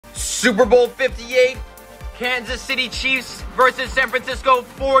Super Bowl 58, Kansas City Chiefs versus San Francisco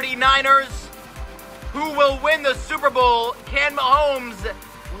 49ers. Who will win the Super Bowl? Can Mahomes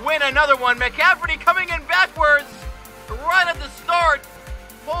win another one? McCaffrey coming in backwards right at the start,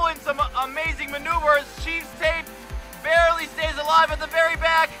 pulling some amazing maneuvers. Chiefs tape barely stays alive at the very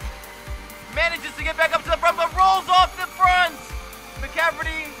back. Manages to get back up to the front, but rolls off the front.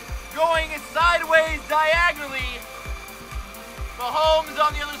 McCaffrey going sideways diagonally. Mahomes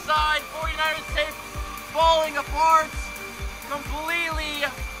on the other side. 49ers tape falling apart completely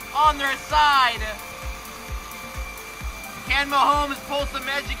on their side. Can Mahomes pull some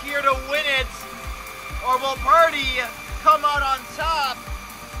magic here to win it? Or will Purdy come out on top?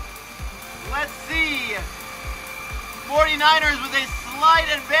 Let's see. 49ers with a slight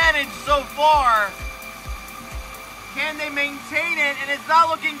advantage so far. Can they maintain it? And it's not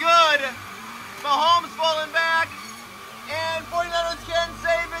looking good. Mahomes falling back.